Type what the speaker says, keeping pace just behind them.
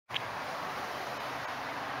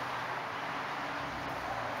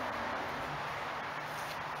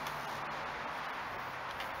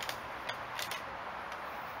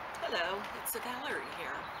Hello, it's Valerie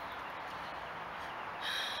here.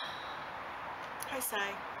 Hi, Cy.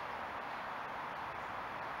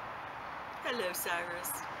 Hello,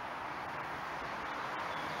 Cyrus.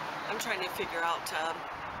 I'm trying to figure out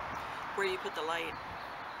where you put the light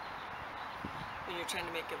when you're trying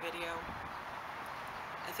to make a video.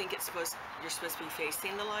 I think you're supposed to be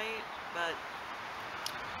facing the light, but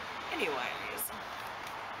anyways.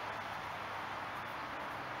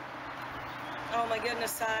 Oh my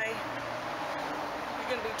goodness, Cy. You're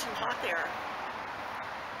gonna be too hot there.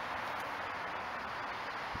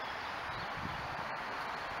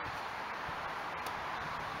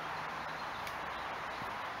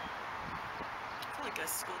 I feel like a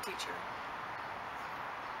school teacher.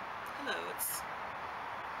 Hello, it's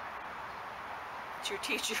your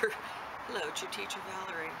teacher. Hello, it's your teacher,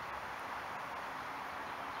 Valerie.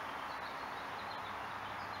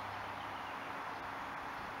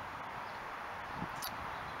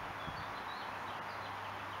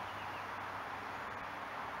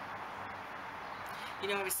 You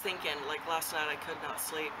know, I was thinking, like last night I could not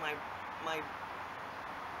sleep. My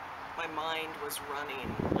mind was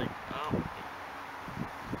running. Like, oh,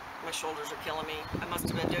 my shoulders are killing me. I must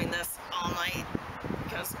have been doing this all night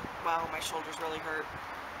because, wow, my shoulders really hurt.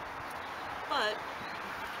 But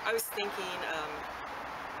I was thinking,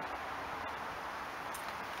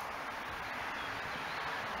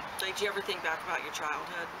 like, do you ever think back about your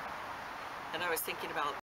childhood? And I was thinking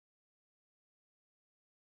about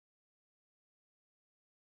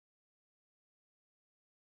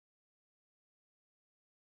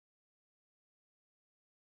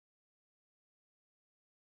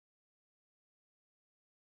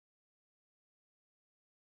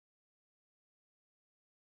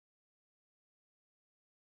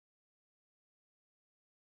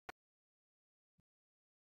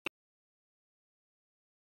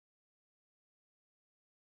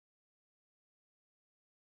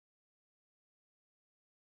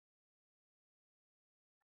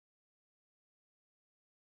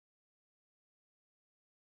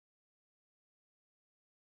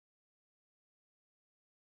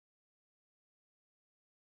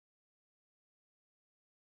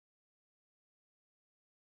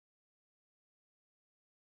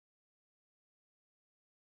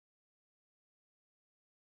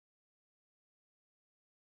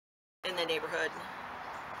in the neighborhood,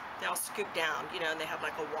 they all scoop down, you know, and they have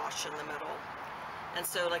like a wash in the middle. And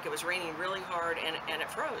so like it was raining really hard and it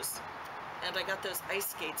froze. And I got those ice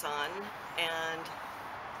skates on and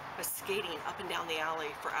was skating up and down the alley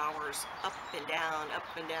for hours, up and down, up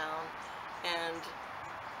and down. And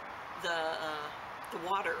the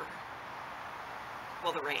water,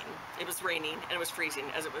 well, the rain, it was raining and it was freezing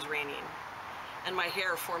as it was raining. And my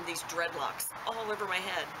hair formed these dreadlocks all over my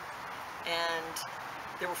head. And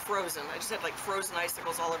they were frozen. I just had like frozen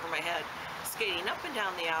icicles all over my head, skating up and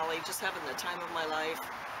down the alley, just having the time of my life.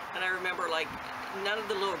 And I remember like none of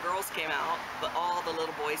the little girls came out, but all the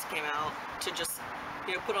little boys came out to just,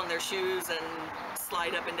 you know, put on their shoes and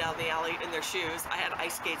slide up and down the alley in their shoes. I had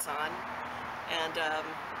ice skates on, and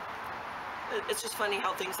it's just funny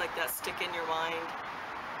how things like that stick in your mind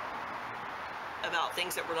about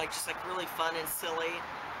things that were like just like really fun and silly.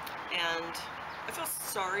 And I feel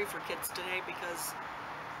sorry for kids today because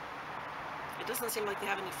it doesn't seem like they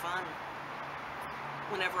have any fun.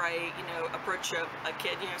 Whenever I, you know, approach a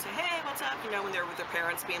kid, you know, say, hey, what's up? You know, when they're with their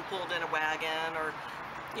parents being pulled in a wagon, or,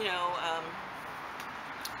 you know,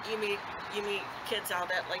 you meet kids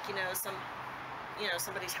out at like, you know,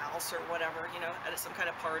 somebody's house or whatever, you know, at some kind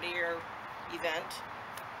of party or event,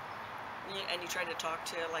 and you try to talk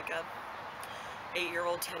to like a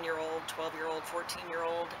 8-year-old, 10-year-old, 12-year-old,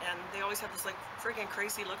 14-year-old, and they always have this like freaking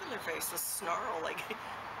crazy look on their face, this snarl, like,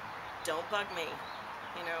 don't bug me,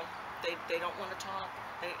 you know, they don't want to talk.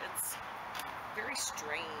 It's very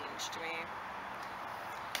strange to me,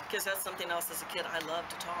 because that's something else. As a kid, I love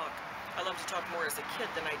to talk. I love to talk more as a kid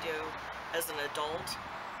than I do as an adult,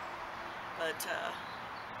 but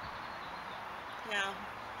yeah,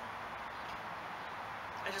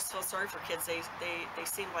 I just feel sorry for kids. They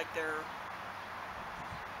seem like they're,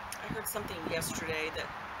 I heard something yesterday that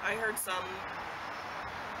I heard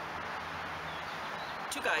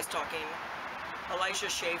two guys talking, Elijah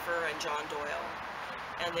Schaefer and John Doyle,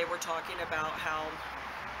 and they were talking about how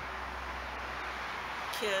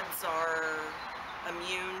kids are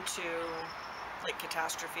immune to like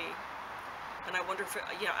catastrophe. And I wonder if,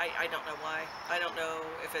 you know, I don't know why. I don't know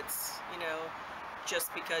if it's, you know,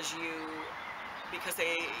 just because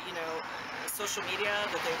they, you know, social media,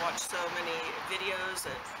 that they watch so many videos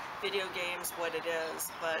and video games, what it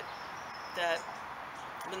is, but that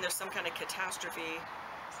when there's some kind of catastrophe,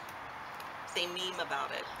 they meme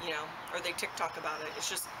about it, you know, or they TikTok about it. It's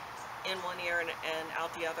just in one ear and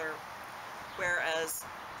out the other. Whereas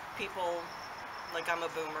people, like I'm a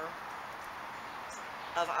boomer,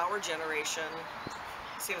 of our generation,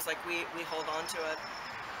 seems like we hold on to it.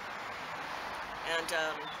 And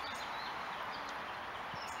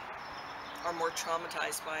are more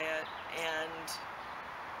traumatized by it. And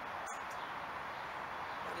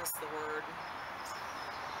what is the word?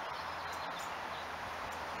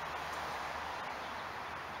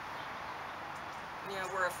 You know,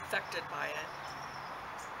 we're affected by it.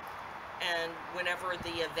 And whenever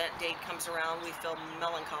the event date comes around, we feel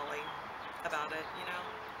melancholy about it, you know?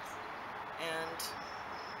 And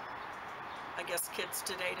I guess kids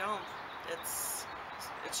today don't. It's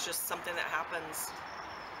just something that happens.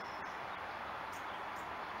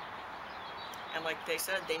 And like they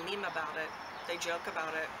said, they meme about it. They joke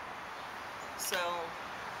about it. So,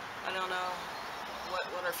 I don't know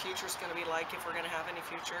what our future's going to be like, if we're going to have any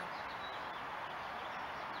future.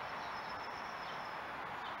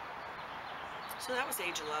 So that was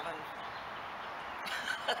age 11.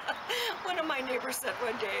 One of my neighbors said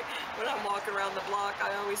one day, when I'm walking around the block,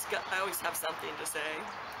 I always have something to say.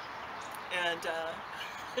 And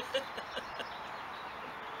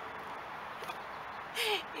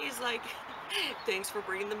he's like, thanks for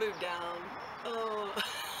bringing the mood down. Oh.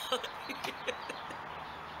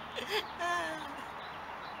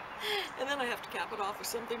 And then I have to cap it off with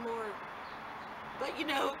something more. But you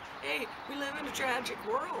know, hey, we live in a tragic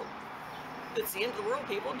world. It's the end of the world,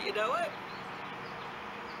 people. Do you know it?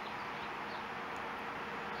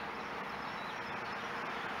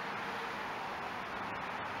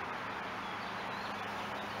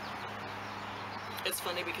 It's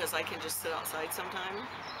funny because I can just sit outside sometime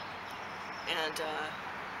and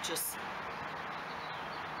just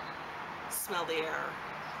smell the air.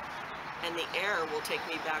 And the air will take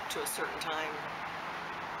me back to a certain time.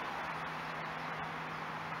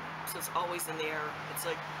 So it's always in the air. It's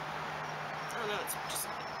like, I don't know,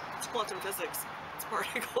 it's quantum physics. It's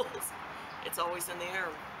particles. It's always in the air.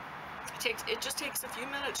 It just takes a few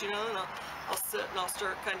minutes, you know, and I'll sit and I'll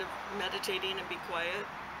start kind of meditating and be quiet.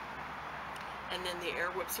 And then the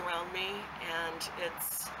air whips around me, and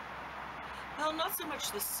it's, well, not so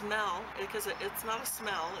much the smell, because it's not a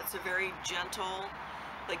smell. It's a very gentle,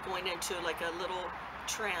 like going into like a little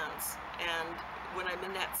trance. And when I'm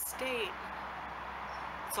in that state,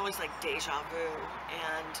 it's always like deja vu,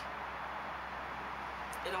 and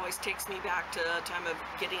it always takes me back to a time of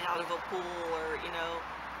getting out of a pool, or, you know,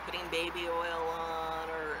 putting baby oil on,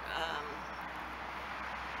 or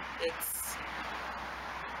it's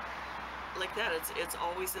like that. It's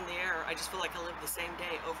always in the air. I just feel like I live the same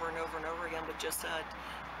day over and over and over again, with just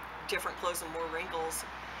different clothes and more wrinkles,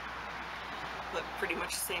 but pretty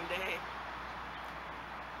much the same day.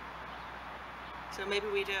 So maybe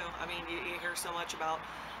we do. I mean, you hear so much about,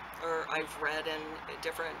 or I've read in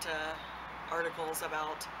different articles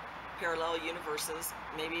about parallel universes.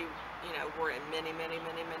 Maybe, you know, we're in many, many,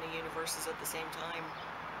 many, many universes at the same time.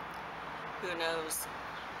 Who knows?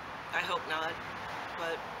 I hope not,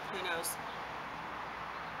 but who knows?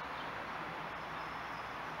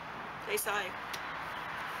 Hey, Sai.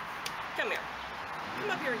 Come here. Come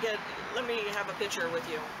up here and let me have a picture with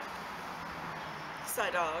you. Sai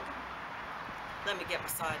dog. Let me get my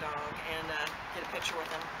Sai dog and get a picture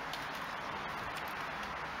with him.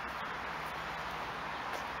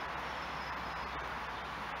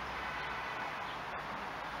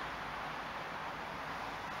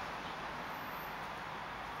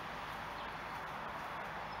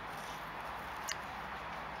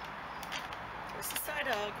 There's the Sai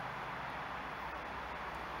dog.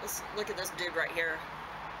 Let's look at this dude right here.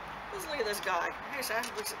 Let's look at this guy. Hey, Sai,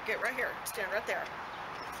 let's get right here. Stand right there.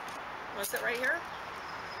 Want to sit right here?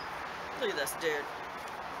 Look at this dude.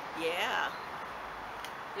 Yeah.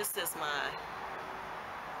 This is my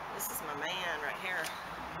man right here.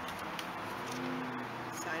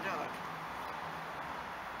 Sai dog.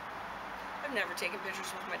 I've never taken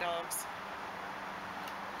pictures with my dogs.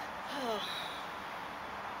 Oh.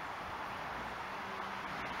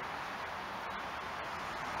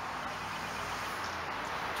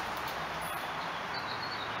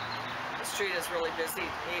 The street is really busy.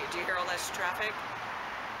 Do you hear all this traffic?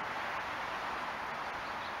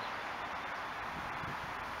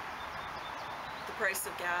 The price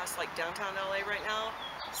of gas, like downtown LA right now,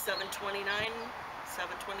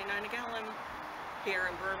 $7.29 a gallon. Here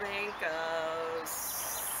in Burbank,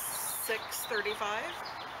 $6.35.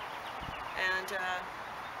 And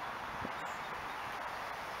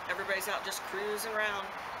everybody's out just cruising around.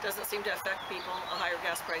 Doesn't seem to affect people. A higher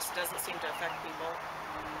gas price doesn't seem to affect people.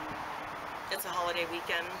 It's a holiday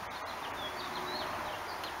weekend.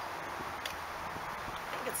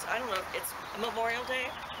 it's, I don't know, it's Memorial Day.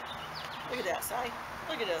 Look at that, Si.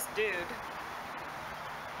 Look at this dude.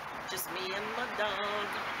 Just me and my dog.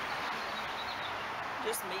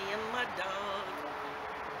 Just me and my dog.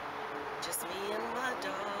 Just me and my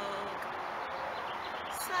dog.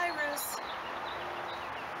 Cyrus.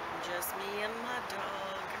 Just me and my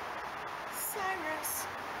dog. Cyrus.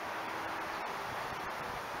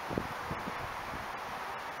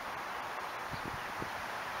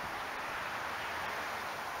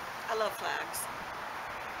 I love flags.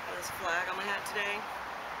 Got this flag on my hat today.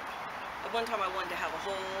 At one time I wanted to have a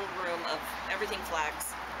whole room of everything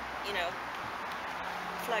flags. You know,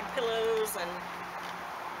 flag pillows, and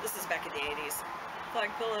this is back in the 80s.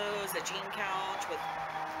 Flag pillows, a jean couch with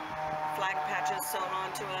flag patches sewn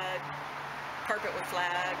onto it, carpet with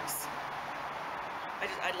flags.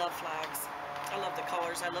 I love flags. I love the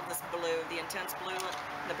colors. I love this blue, the intense blue,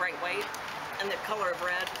 and the bright white, and the color of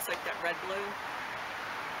red. It's like that red blue.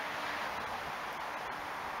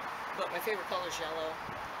 But my favorite color is yellow.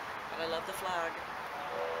 But I love the flag.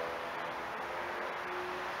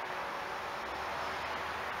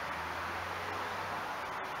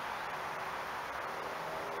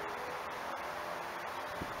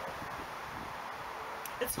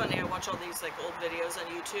 It's funny, I watch all these like old videos on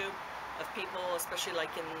YouTube of people, especially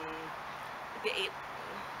like in the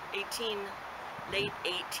late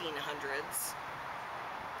 1800s,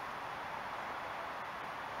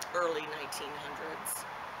 early 1900s.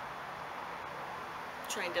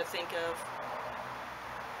 Trying to think of,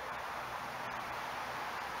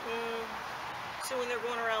 so when they're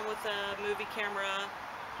going around with a movie camera,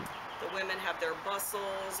 the women have their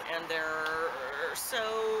bustles and they're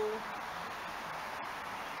so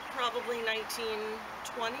probably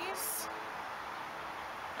 1920s.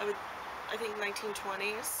 I think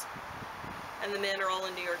 1920s. And the men are all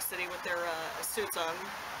in New York City with their suits on.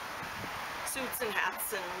 Suits and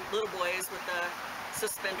hats, and little boys with the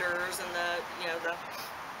suspenders and the, you know, the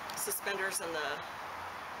suspenders and the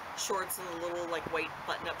shorts and the little like white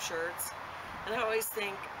button-up shirts. And I always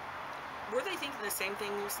think, were they thinking the same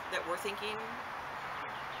things that we're thinking?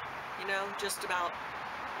 You know, just about,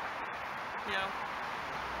 you know,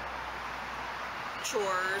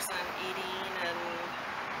 chores and eating and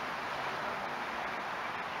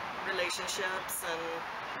relationships, and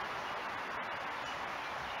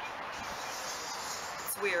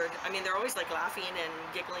it's weird. I mean, they're always like laughing and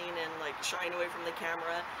giggling and like shying away from the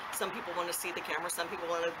camera. Some people want to see the camera, some people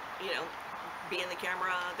want to, you know, be in the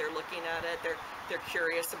camera. They're looking at it, they're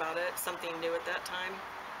curious about it, something new at that time.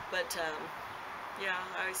 But yeah,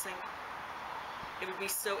 I always think it would be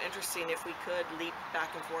so interesting if we could leap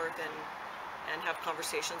back and forth and have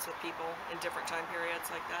conversations with people in different time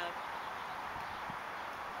periods like that.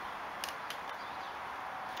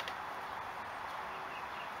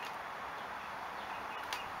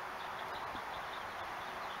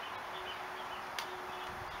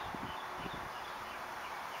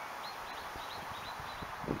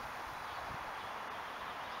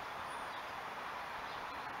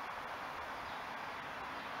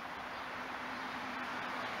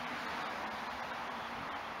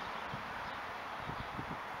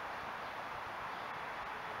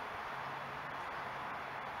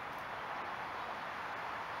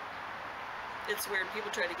 It's weird,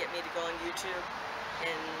 people tried to get me to go on YouTube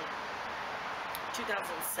in 2007,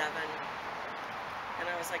 and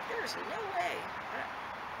I was like, there's no way,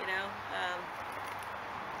 you know.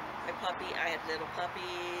 My puppy, I had little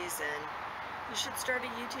puppies, and you should start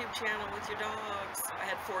a YouTube channel with your dogs. I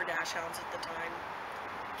had 4 dachshunds at the time,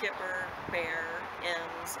 Kipper, Bear,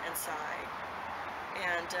 Ems, and Cy,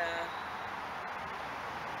 and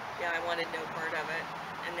yeah, I wanted no part of it,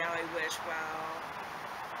 and now I wish, wow,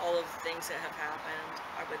 all of the things that have happened,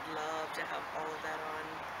 I would love to have all of that on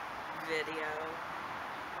video.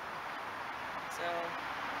 So,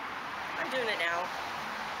 I'm doing it now.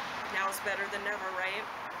 Now is better than never, right?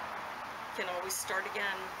 Can always start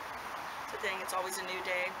again. It's a thing, it's always a new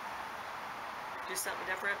day. Do something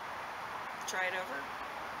different. Try it over.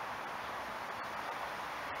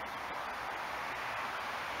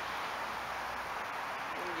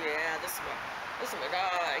 Yeah, this is my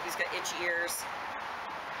dog. He's got itchy ears.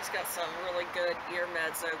 He's got some really good ear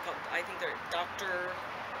meds though, called, I think they're not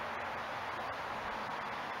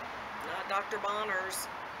Dr. Bonner's.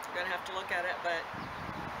 You're gonna have to look at it, but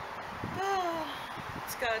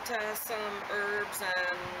it's got some herbs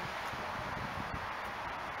and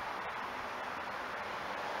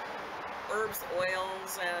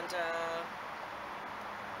oils and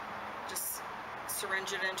just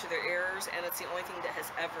syringe it into their ears, and it's the only thing that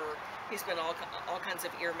has ever, he's been all kinds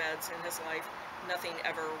of ear meds in his life. Nothing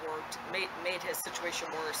ever worked, made his situation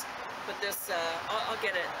worse. But this, I'll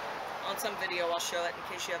get it on some video, I'll show it in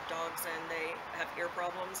case you have dogs and they have ear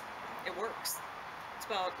problems. It works. It's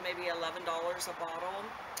about maybe $11 a bottle,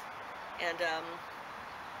 and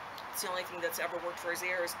it's the only thing that's ever worked for his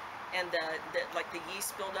ears. And like the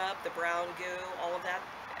yeast buildup, the brown goo, all of that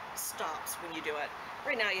stops when you do it.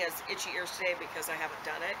 Right now he has itchy ears today because I haven't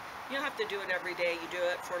done it. You don't have to do it every day. You do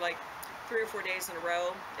it for like 3 or 4 days in a row.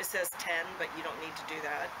 It says 10, but you don't need to do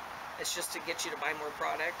that. It's just to get you to buy more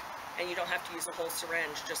product. And you don't have to use a whole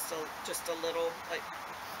syringe, just a little, like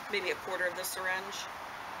maybe a quarter of the syringe.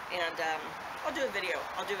 And I'll do a video.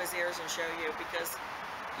 I'll do his ears and show you, because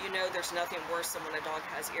you know there's nothing worse than when a dog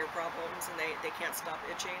has ear problems and they can't stop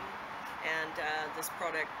itching. And this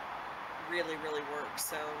product really, really works.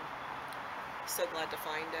 So glad to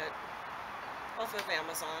find it off of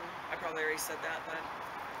Amazon. I probably already said that, but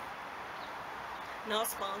not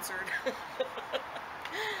sponsored.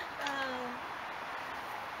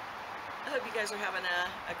 I hope you guys are having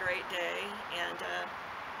a great day, and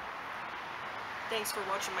thanks for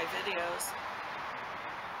watching my videos.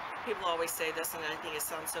 People always say this, and I think it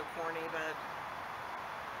sounds so corny, but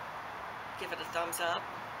give it a thumbs up,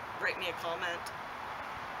 write me a comment.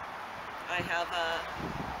 I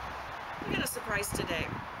got a surprise today.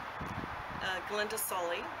 Glenda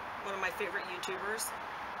Sully, one of my favorite YouTubers,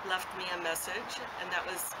 left me a message, and that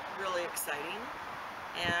was really exciting.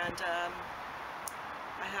 And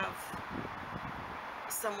I have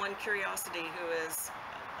someone, Curiosity, who is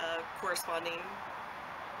corresponding.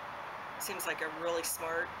 Seems like a really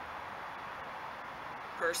smart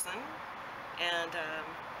person, and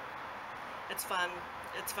it's fun.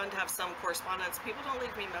 It's fun to have some correspondence. People don't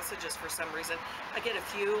leave me messages for some reason. I get a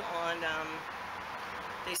few on,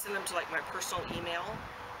 they send them to like my personal email,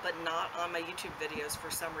 but not on my YouTube videos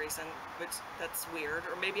for some reason, which that's weird.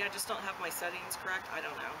 Or maybe I just don't have my settings correct. I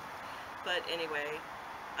don't know. But anyway,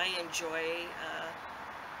 I enjoy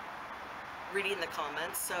reading the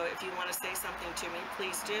comments. So if you want to say something to me,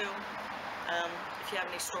 please do. If you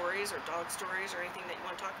have any stories or dog stories or anything that you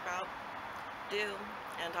want to talk about, do,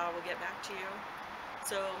 and I will get back to you.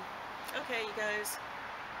 So, okay, you guys,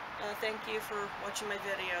 thank you for watching my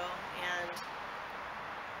video and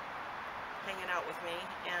hanging out with me,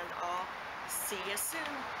 and I'll see you soon.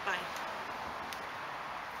 Bye.